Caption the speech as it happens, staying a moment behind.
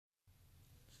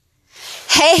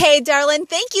Hey, darling.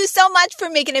 Thank you so much for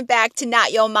making it back to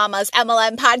Not Your Mama's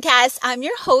MLM podcast. I'm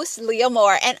your host, Leah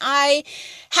Moore, and I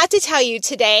have to tell you,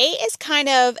 today is kind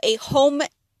of a home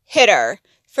hitter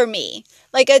for me,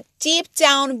 like a deep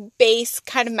down bass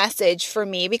kind of message for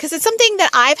me, because it's something that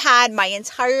I've had my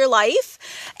entire life,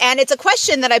 and it's a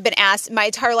question that I've been asked my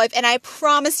entire life, and I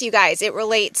promise you guys it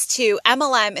relates to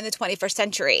MLM in the 21st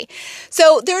century.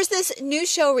 So there's this new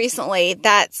show recently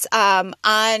that's on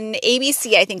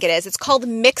ABC, I think it is. It's called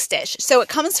Mixed-ish. So it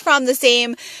comes from the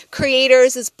same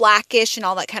creators as Blackish and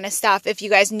all that kind of stuff, if you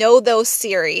guys know those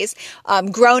series.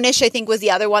 Grownish, I think, was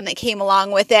the other one that came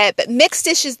along with it, but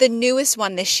Mixed-ish is the newest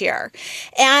one this year.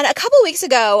 And a couple weeks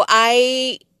ago,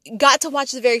 I got to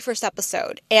watch the very first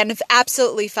episode and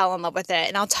absolutely fell in love with it.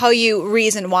 And I'll tell you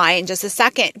reason why in just a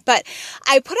second. But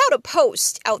I put out a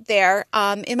post out there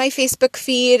in my Facebook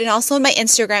feed and also in my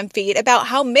Instagram feed about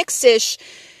how Mixed-ish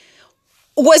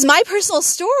was my personal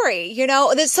story, you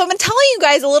know. So I'm telling you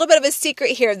guys a little bit of a secret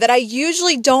here that I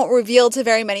usually don't reveal to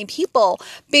very many people,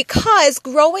 because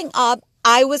growing up,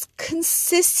 I was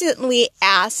consistently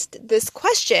asked this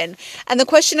question. And the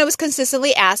question I was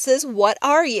consistently asked is, what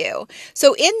are you?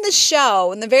 So in the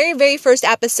show, in the very, very first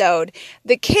episode,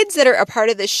 the kids that are a part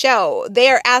of the show, they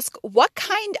are asked, what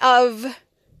kind of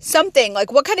something,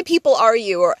 like what kind of people are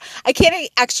you? Or I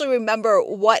can't actually remember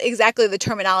what exactly the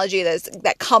terminology is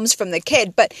that comes from the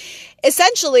kid, but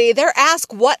essentially they're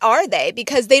asked, what are they?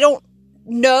 Because they don't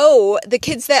know, the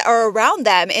kids that are around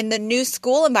them in the new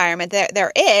school environment that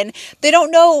they're in, they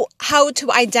don't know how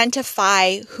to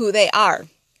identify who they are.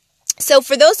 So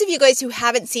for those of you guys who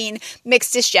haven't seen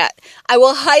Mixed-ish yet, I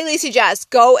will highly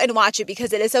suggest go and watch it,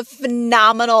 because it is a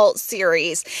phenomenal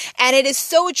series. And it is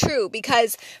so true,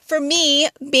 because for me,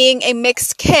 being a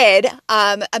mixed kid,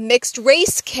 a mixed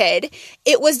race kid,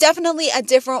 it was definitely a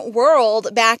different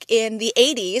world back in the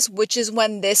 80s, which is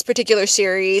when this particular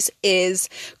series is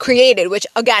created, which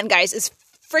again, guys, is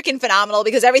freaking phenomenal,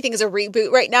 because everything is a reboot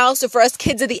right now. So for us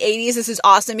kids of the 80s, this is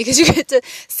awesome, because you get to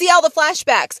see all the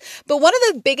flashbacks. But one of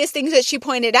the biggest things that she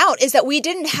pointed out is that we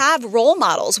didn't have role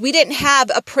models. We didn't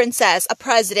have a princess, a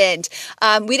president.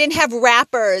 We didn't have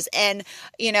rappers and,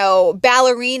 you know,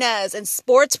 ballerinas and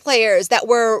sports players that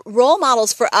were role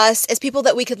models for us as people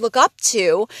that we could look up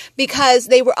to, because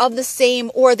they were of the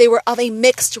same, or they were of a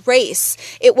mixed race.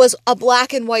 It was a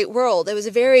black and white world. It was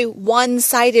a very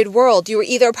one-sided world. You were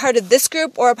either a part of this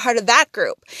group or a part of that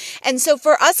group. And so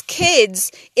for us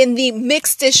kids in the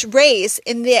mixed-ish race,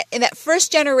 in that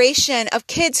first generation of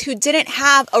kids who didn't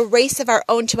have a race of our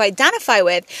own to identify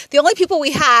with, the only people we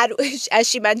had, which, as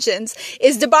she mentions,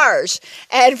 is DeBarge.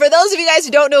 And for those of you guys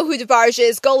who don't know who DeBarge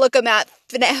is, go look him at.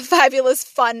 Fabulous,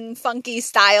 fun, funky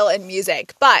style and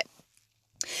music. But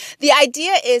the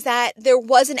idea is that there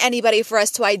wasn't anybody for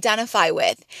us to identify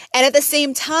with. And at the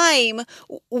same time,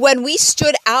 when we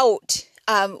stood out,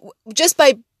 just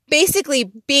by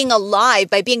basically being alive,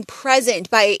 by being present,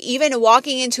 by even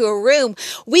walking into a room,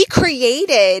 we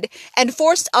created and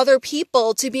forced other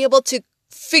people to be able to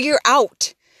figure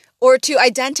out or to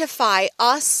identify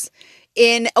us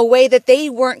in a way that they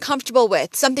weren't comfortable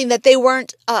with, something that they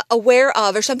weren't aware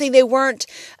of, or something they weren't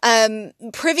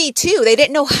privy to. They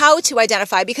didn't know how to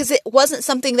identify, because it wasn't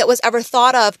something that was ever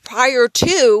thought of prior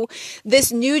to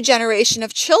this new generation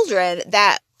of children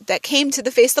that came to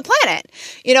the face of the planet.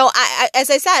 You know, as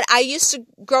I said, I used to,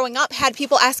 growing up, had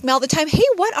people ask me all the time, hey,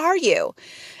 what are you?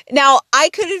 Now, I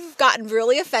could have gotten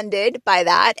really offended by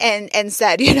that and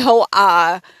said, you know,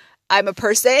 I'm a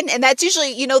person. And that's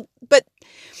usually, you know, but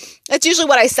that's usually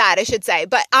what I said, I should say.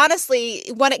 But honestly,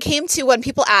 when it came to when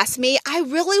people asked me, I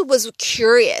really was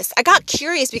curious. I got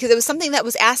curious because it was something that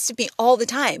was asked of me all the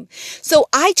time. So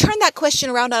I turned that question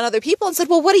around on other people and said,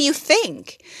 well, what do you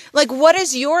think? Like, what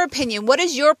is your opinion? What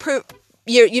is your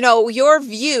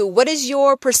view? What is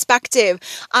your perspective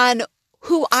on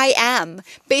who I am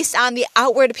based on the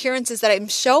outward appearances that I'm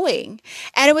showing?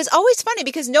 And it was always funny,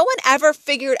 because no one ever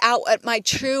figured out what my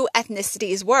true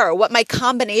ethnicities were, what my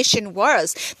combination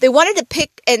was. They wanted to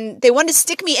pick, and they wanted to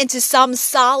stick me into some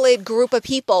solid group of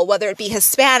people, whether it be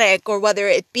Hispanic or whether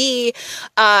it be,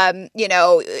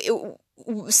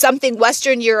 something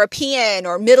Western European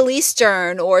or Middle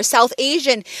Eastern or South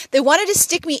Asian. They wanted to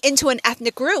stick me into an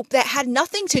ethnic group that had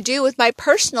nothing to do with my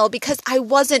personal, because I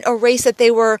wasn't a race that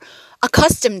they were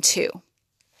accustomed to.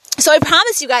 So I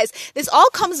promise you guys, this all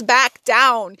comes back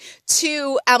down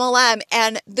to MLM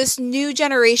and this new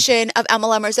generation of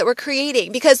MLMers that we're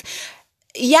creating. Because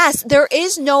yes, there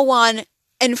is no one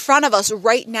in front of us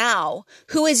right now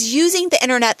who is using the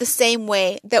internet the same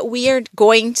way that we are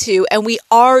going to, and we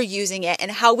are using it,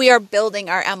 and how we are building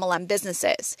our MLM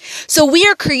businesses. So we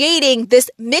are creating this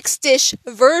mixed dish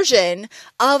version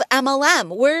of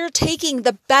MLM. We're taking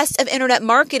the best of internet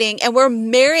marketing and we're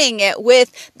marrying it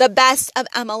with the best of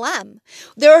MLM.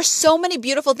 There are so many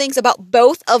beautiful things about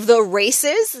both of the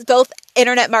races, both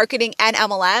internet marketing and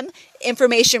MLM,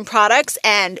 information products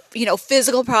and,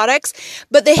 physical products,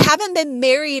 but they haven't been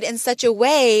married in such a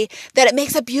way that it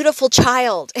makes a beautiful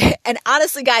child. And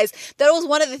honestly, guys, that was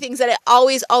one of the things that I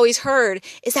always heard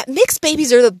is that mixed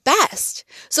babies are the best.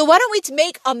 So why don't we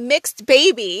make a mixed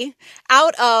baby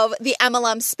out of the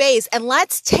MLM space, and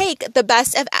let's take the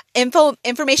best of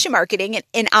information marketing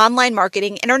and online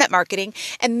marketing, internet marketing,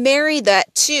 and marry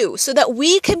that too, so that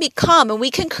we can become and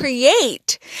we can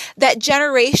create that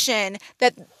generation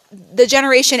that the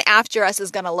generation after us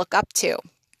is going to look up to.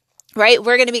 Right?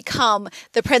 We're going to become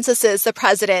the princesses, the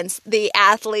presidents, the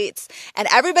athletes, and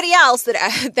everybody else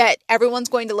that everyone's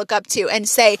going to look up to and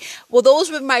say, well,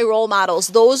 those were my role models.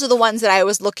 Those are the ones that I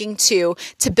was looking to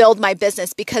build my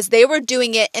business, because they were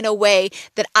doing it in a way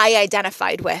that I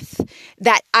identified with,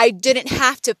 that I didn't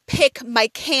have to pick my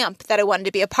camp that I wanted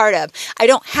to be a part of. I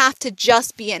don't have to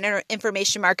just be an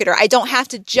information marketer. I don't have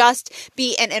to just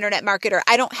be an internet marketer.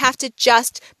 I don't have to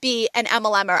just be an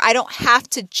MLMer. I don't have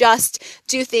to just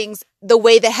do things the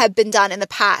way that have been done in the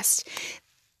past.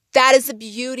 That is the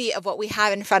beauty of what we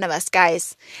have in front of us,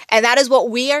 guys. And that is what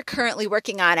we are currently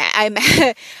working on.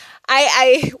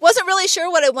 I wasn't really sure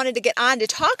what I wanted to get on to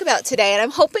talk about today, and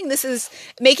I'm hoping this is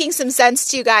making some sense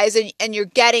to you guys and you're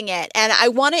getting it. And I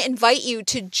want to invite you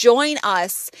to join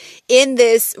us in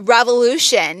this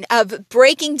revolution of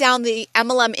breaking down the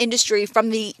MLM industry from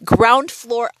the ground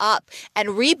floor up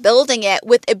and rebuilding it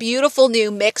with a beautiful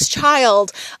new mixed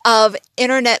child of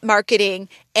internet marketing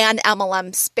and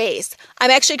MLM space.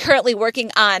 I'm actually currently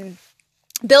working on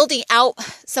building out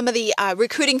some of the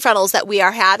recruiting funnels that we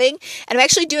are having. And I'm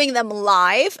actually doing them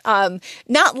live,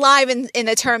 not live in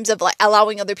the terms of like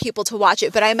allowing other people to watch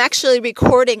it, but I'm actually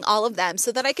recording all of them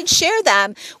so that I can share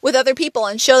them with other people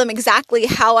and show them exactly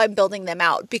how I'm building them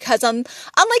out. Because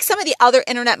unlike some of the other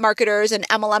internet marketers and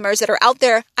MLMers that are out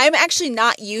there, I'm actually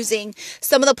not using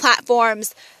some of the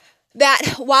platforms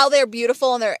that, while they're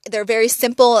beautiful and they're very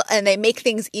simple and they make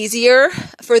things easier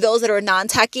for those that are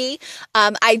non-techie,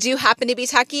 I do happen to be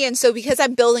techie. And so because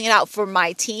I'm building it out for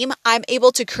my team, I'm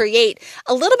able to create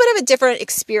a little bit of a different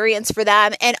experience for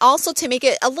them, and also to make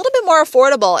it a little bit more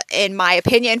affordable, in my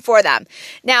opinion, for them.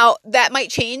 Now, that might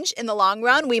change in the long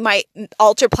run. We might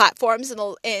alter platforms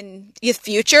in the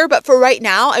future, but for right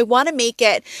now, I want to make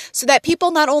it so that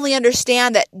people not only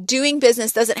understand that doing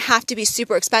business doesn't have to be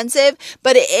super expensive,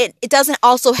 but it doesn't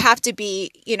also have to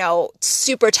be,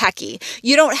 super techie.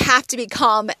 You don't have to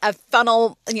become a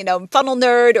funnel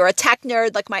nerd or a tech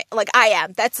nerd like I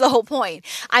am. That's the whole point.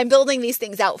 I'm building these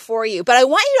things out for you, but I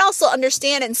want you to also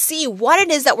understand and see what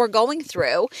it is that we're going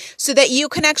through so that you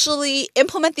can actually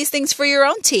implement these things for your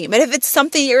own team. And if it's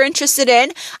something you're interested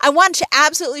in, I want to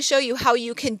absolutely show you how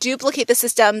you can duplicate the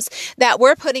systems that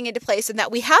we're putting into place and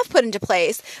that we have put into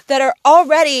place that are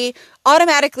already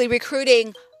automatically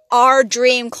recruiting our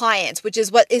dream clients, which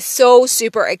is what is so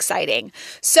super exciting.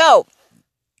 So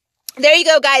there you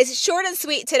go, guys. Short and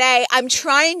sweet today. I'm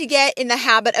trying to get in the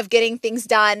habit of getting things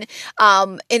done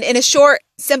in a short,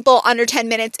 simple, under 10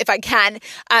 minutes if I can,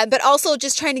 but also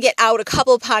just trying to get out a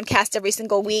couple of podcasts every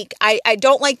single week. I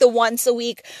don't like the once a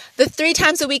week. The 3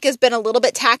 times a week has been a little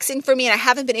bit taxing for me, and I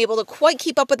haven't been able to quite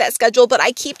keep up with that schedule, but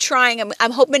I keep trying.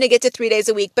 I'm hoping to get to 3 days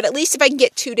a week, but at least if I can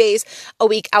get 2 days a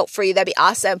week out for you, that'd be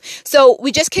awesome. So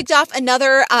we just kicked off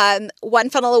another One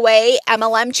Funnel Away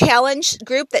MLM challenge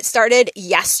group that started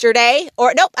yesterday.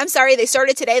 They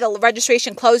started today. The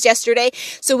registration closed yesterday.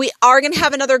 So we are going to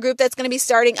have another group that's going to be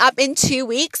starting up in 2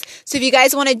 weeks. So if you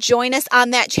guys want to join us on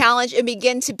that challenge and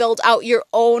begin to build out your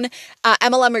own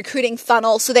MLM recruiting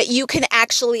funnel so that you can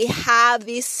actually have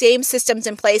these same systems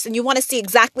in place, and you want to see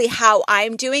exactly how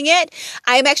I'm doing it,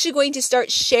 I'm actually going to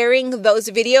start sharing those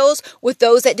videos with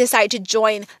those that decide to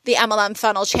join the MLM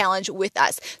funnel challenge with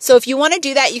us. So if you want to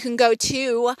do that, you can go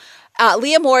to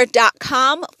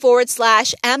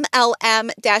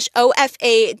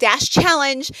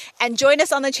leahmoore.com/MLM-OFA-challenge and join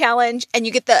us on the challenge, and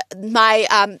you get my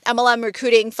MLM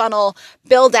recruiting funnel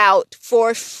build out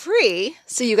for free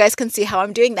so you guys can see how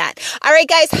I'm doing that. All right,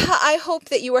 guys, I hope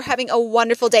that you are having a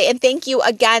wonderful day, and thank you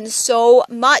again so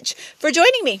much for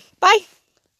joining me. Bye.